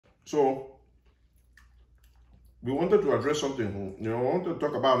So we wanted to address something. You know, I wanted to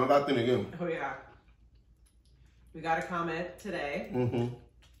talk about another thing again. Oh yeah. We got a comment today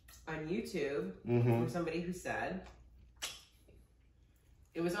on YouTube from somebody who said,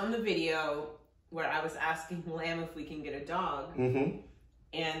 it was on the video where I was asking Lamb if we can get a dog.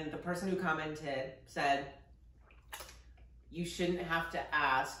 And the person who commented said, you shouldn't have to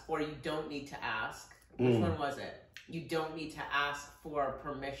ask, or you don't need to ask. Which one was it? You don't need to ask for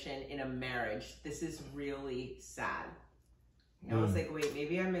permission in a marriage. This is really sad. And I was like, wait,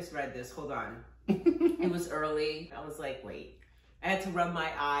 maybe I misread this. Hold on. It was early. I was like, wait. I had to rub my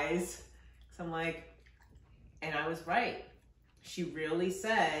eyes. So I'm like, and I was right. She really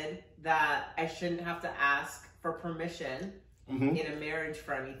said that I shouldn't have to ask for permission in a marriage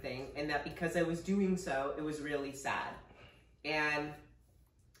for anything. And that because I was doing so, it was really sad. And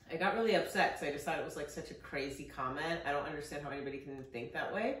I got really upset because I just thought it was like such a crazy comment. I don't understand how anybody can think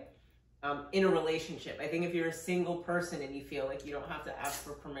that way in a relationship. I think if you're a single person and you feel like you don't have to ask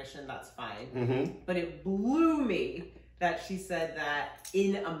for permission, that's fine. But it blew me that she said that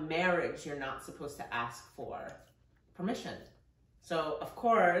in a marriage, you're not supposed to ask for permission. So, of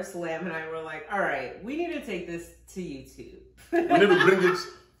course, Lamb and I were like, all right, we need to take this to YouTube. We need to bring it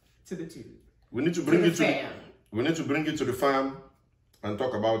to the tube. We need to bring it to we need to bring it to the farm and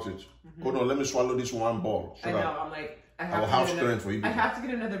talk about it. Hold on, let me swallow this one ball. I know, I'm like, I will have strength for you. I have to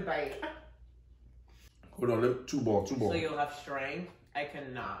get another bite. Hold on, two balls. So you'll have strength? I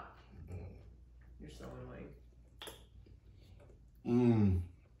cannot. You're so annoying.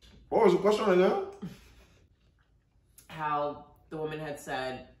 What was the question again? How the woman had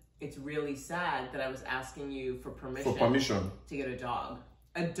said, it's really sad that I was asking you for permission. To get a dog.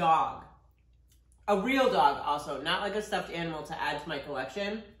 A dog. A real dog also, not like a stuffed animal to add to my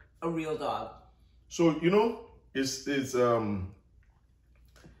collection. A real dog. So, you know, it's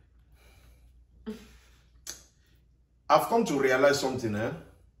I've come to realize something,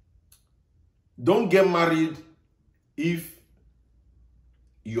 Don't get married if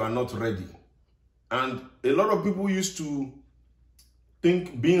you are not ready. And a lot of people used to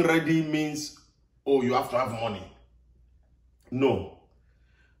think being ready means, oh, you have to have money. No.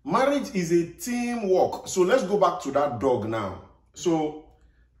 Marriage is a teamwork. So let's go back to that dog now. So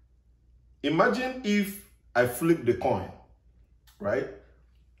imagine if I flip the coin, right?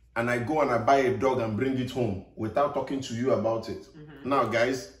 And I go and I buy a dog and bring it home without talking to you about it. Now,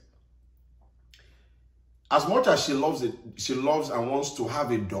 guys, as much as she loves it, she loves and wants to have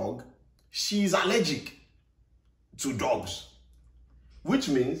a dog, she's allergic to dogs. Which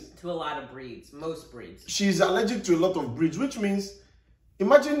means... to a lot of breeds, most breeds. She's allergic to a lot of breeds, which means...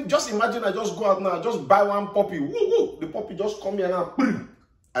 Just imagine I just go out now, I just buy one puppy. Woo, woo, the puppy just come here now.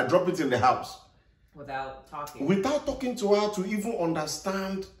 I drop it in the house. Without talking. Without talking to her to even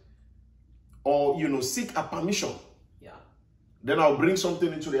understand or, you know, seek a permission. Yeah. Then I'll bring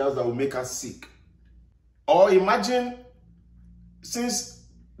something into the house that will make her sick. Or imagine, since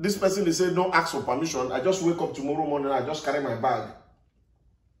this person is saying don't ask for permission, I just wake up tomorrow morning, I just carry my bag.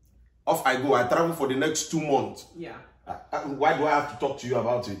 Off I go, I travel for the next 2 months. Yeah. Why do I have to talk to you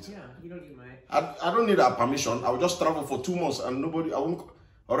about it? Yeah, you don't need my... I don't need her permission. I'll just travel for 2 months and nobody, I won't...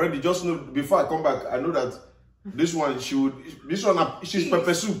 Already just know, before I come back, I know that this one, she's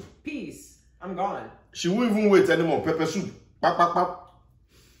pepper soup. Peace. I'm gone. She won't even wait anymore. Pepper soup. Pap, pap, pap.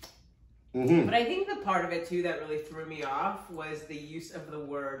 But I think the part of it too that really threw me off was the use of the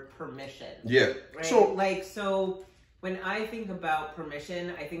word permission. Yeah. Right? So when I think about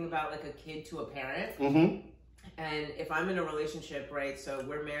permission, I think about like a kid to a parent. And if I'm in a relationship, right, so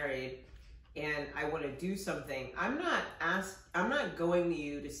we're married and I want to do something, I'm not going to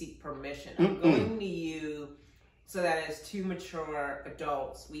you to seek permission. I'm going to you so that as two mature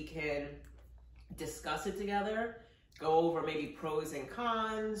adults, we can discuss it together, go over maybe pros and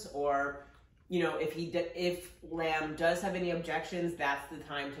cons, or, you know, if Lamb does have any objections, that's the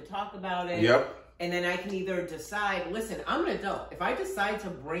time to talk about it. Yep. And then I can either decide, listen, I'm an adult. If I decide to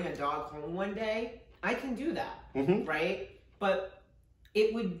bring a dog home one day, I can do that, right? But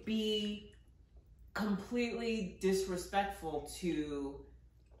it would be completely disrespectful to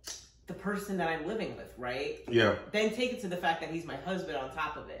the person that I'm living with, right? Yeah. Then take it to the fact that he's my husband on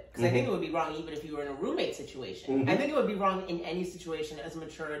top of it. Because I think it would be wrong even if you were in a roommate situation. I think it would be wrong in any situation as a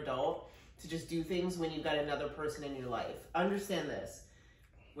mature adult to just do things when you've got another person in your life. Understand this.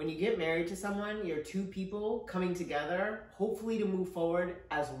 When you get married to someone, you're two people coming together, hopefully to move forward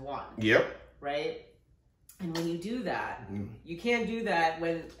as one. Yep. Right? And when you do that, you can't do that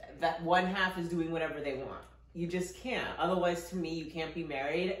when that one half is doing whatever they want. You just can't. Otherwise, to me, you can't be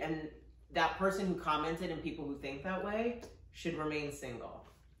married. And that person who commented and people who think that way should remain single.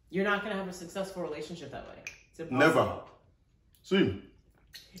 you're not going to have a successful relationship that way. It's impossible. Never. See?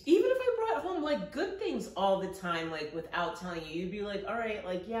 Even if I brought home like good things all the time, like without telling you, you'd be like, all right,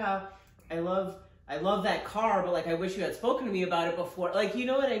 like, yeah, I love that car, but like, I wish you had spoken to me about it before. Like, you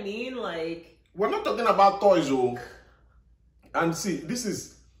know what I mean? Like, we're not talking about toys, though. And see, this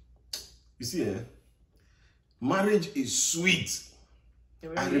is, you see, marriage is sweet.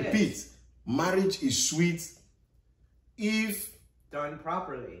 really I repeat, is. marriage is sweet if Done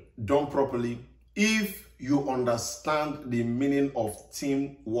properly. done properly, if you understand the meaning of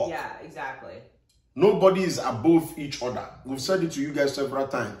teamwork. Yeah, exactly. Nobody is above each other. We've said it to you guys several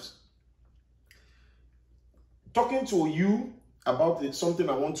times. Talking to you about it, something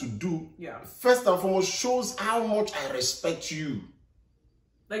I want to do, first and foremost, shows how much I respect you.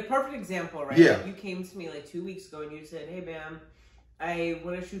 Like, perfect example, right? Yeah. Like, you came to me like 2 weeks ago and you said, hey, Bam, I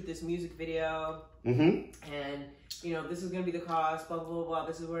want to shoot this music video. And, you know, this is going to be the cost, blah, blah, blah, blah.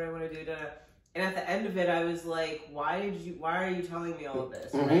 This is what I want to do. Da, da. And at the end of it, I was like, why are you telling me all of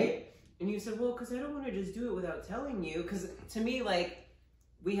this, right? And you said, well, because I don't want to just do it without telling you. Because to me, like,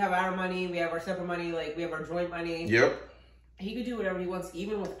 we have our money, we have our separate money, like, we have our joint money. Yep. He could do whatever he wants,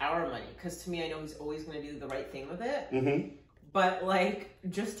 even with our money. Because to me, I know he's always going to do the right thing with it. But, like,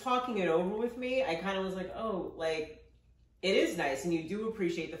 just talking it over with me, I kind of was like, oh, like, it is nice. And you do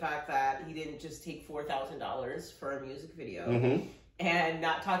appreciate the fact that he didn't just take $4,000 for a music video. And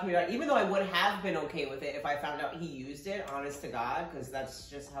not talking about it, even though I would have been okay with it if I found out he used it, honest to God, because that's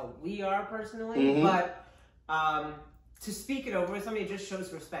just how we are personally. But to speak it over with somebody, it just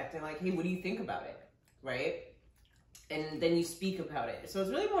shows respect. And like, hey, what do you think about it? Right? And then you speak about it. So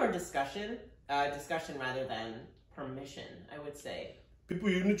it's really more a discussion rather than permission, I would say. People,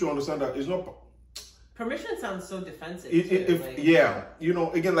 you need to understand that it's not... Permission sounds so defensive. Yeah. You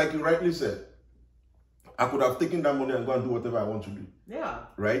know, again, like you rightly said, I could have taken that money and go and do whatever I want to do. Yeah.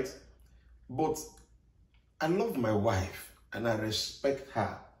 Right? But I love my wife and I respect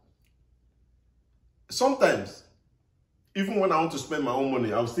her. Sometimes, even when I want to spend my own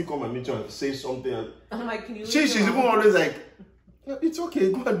money, I'll still come and meet you and say something. And I'm like, can you leave she's even always like, it's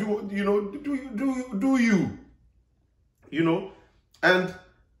okay, go and do, you know, do you. You know? And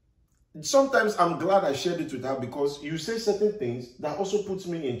sometimes I'm glad I shared it with her because you say certain things that also puts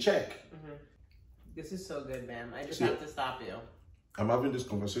me in check. This is so good, man. I just have to stop you. I'm having this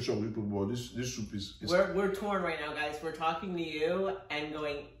conversation with people, but this soup is... We're torn right now, guys. We're talking to you and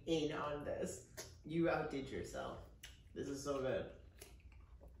going in on this. You outdid yourself. This is so good.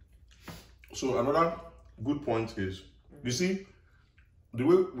 So another good point is, you see, the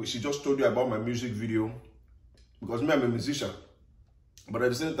way she just told you about my music video, because me, I'm a musician, but at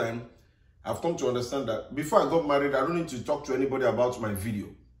the same time, I've come to understand that before I got married, I don't need to talk to anybody about my video.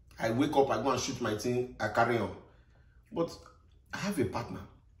 I wake up, I go and shoot my thing, I carry on. But I have a partner.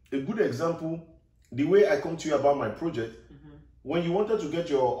 A good example, the way I come to you about my project, when you wanted to get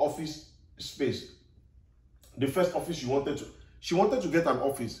your office space, the first office she wanted to get an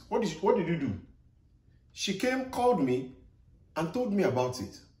office. What did you do? She came, called me, and told me about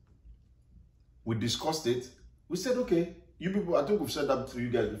it. We discussed it. We said, okay, you people, I think we've said that to you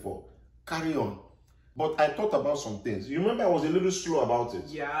guys before. Carry on. But I thought about some things. You remember I was a little slow about it.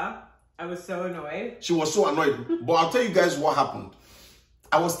 Yeah, I was so annoyed. She was so annoyed. But I'll tell you guys what happened.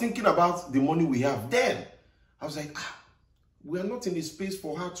 I was thinking about the money we have. Then I was like, we are not in a space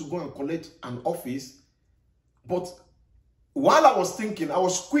for her to go and collect an office. But while I was thinking, I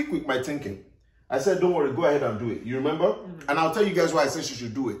was quick with my thinking. I said, don't worry, go ahead and do it. You remember? And I'll tell you guys why I said she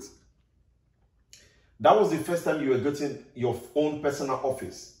should do it. That was the first time you were getting your own personal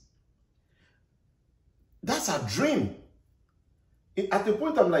office. That's a dream. At the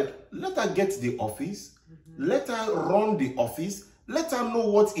point, I'm like, let her get the office. Let her run the office. Let her know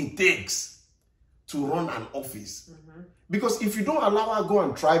what it takes to run an office. Because if you don't allow her to go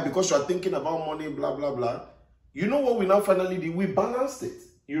and try because you're thinking about money, blah, blah, blah, you know what we now finally did? We balanced it.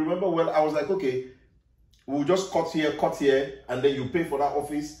 You remember, well, I was like, okay, we'll just cut here, and then you pay for that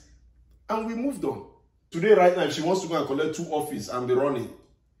office. And we moved on. Today, right now, if she wants to go and collect 2 offices and be running,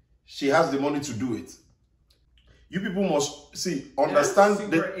 she has the money to do it. You people must understand.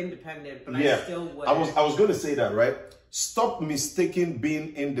 I'm super independent, but yeah, I still would. I was going to say that, right? Stop mistaking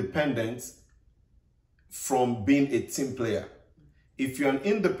being independent from being a team player. If you're an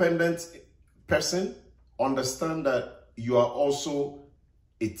independent person, understand that you are also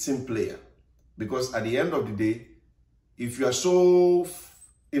a team player. Because at the end of the day, if you are so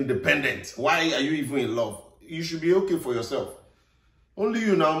independent, why are you even in love? You should be okay for yourself. Only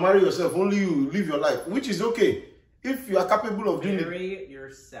you now, marry yourself. Only you live your life, which is okay. If you are capable of doing it. Marry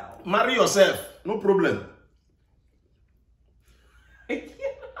yourself. Marry yourself. No problem.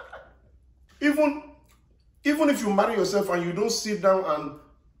 even if you marry yourself and you don't sit down and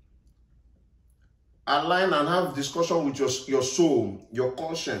align and have discussion with your soul, your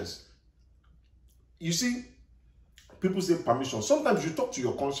conscience. You see, people say permission. Sometimes you talk to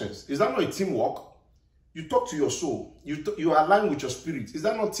your conscience. Is that not a teamwork? You talk to your soul. You align with your spirit. Is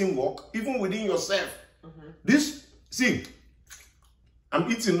that not teamwork? Even within yourself. This, see, I'm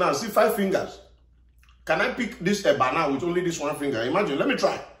eating now. See, 5 fingers. Can I pick this banana with only this 1 finger? Imagine. Let me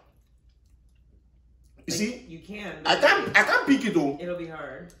try. You see? You can. I can't pick it though. It'll be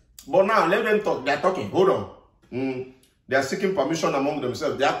hard. But now let them talk. They're talking. Hold on. They are seeking permission among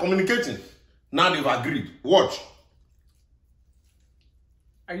themselves. They are communicating. Now they've agreed. Watch.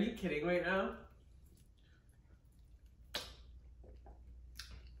 Are you kidding right now?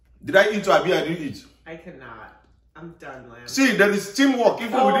 Did I eat or I didn't eat? I cannot. I'm done, Lamb. See, there is teamwork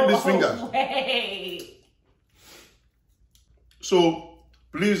even within these fingers. Way. So,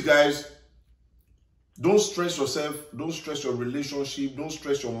 please, guys, don't stress yourself. Don't stress your relationship. Don't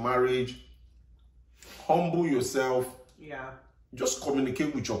stress your marriage. Humble yourself. Yeah. Just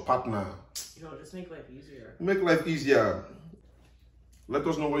communicate with your partner. Just make life easier. Make life easier. Let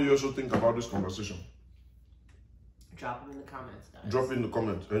us know what you also think about this conversation. Drop them in the comments, guys. Drop it in the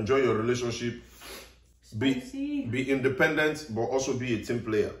comments. Enjoy your relationship. Be independent, but also be a team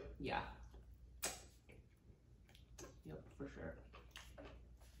player. Yeah. Yep, for sure.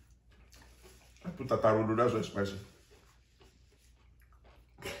 I put tatarudo, that's very spicy.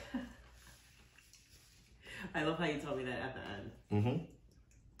 I love how you told me that at the end.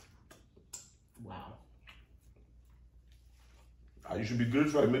 Wow. You should be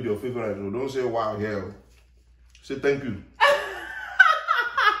grateful I made your favorite. Don't say wow here. Say thank you.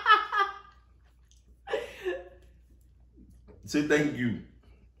 Say thank you.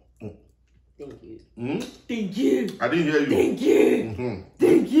 Thank you. Thank you. I didn't hear you. Thank you.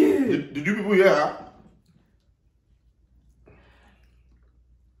 Thank you. Did you people hear her?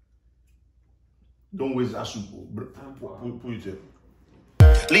 Don't waste that soup. Put it here.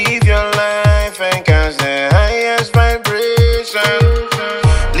 Live your life and catch the highest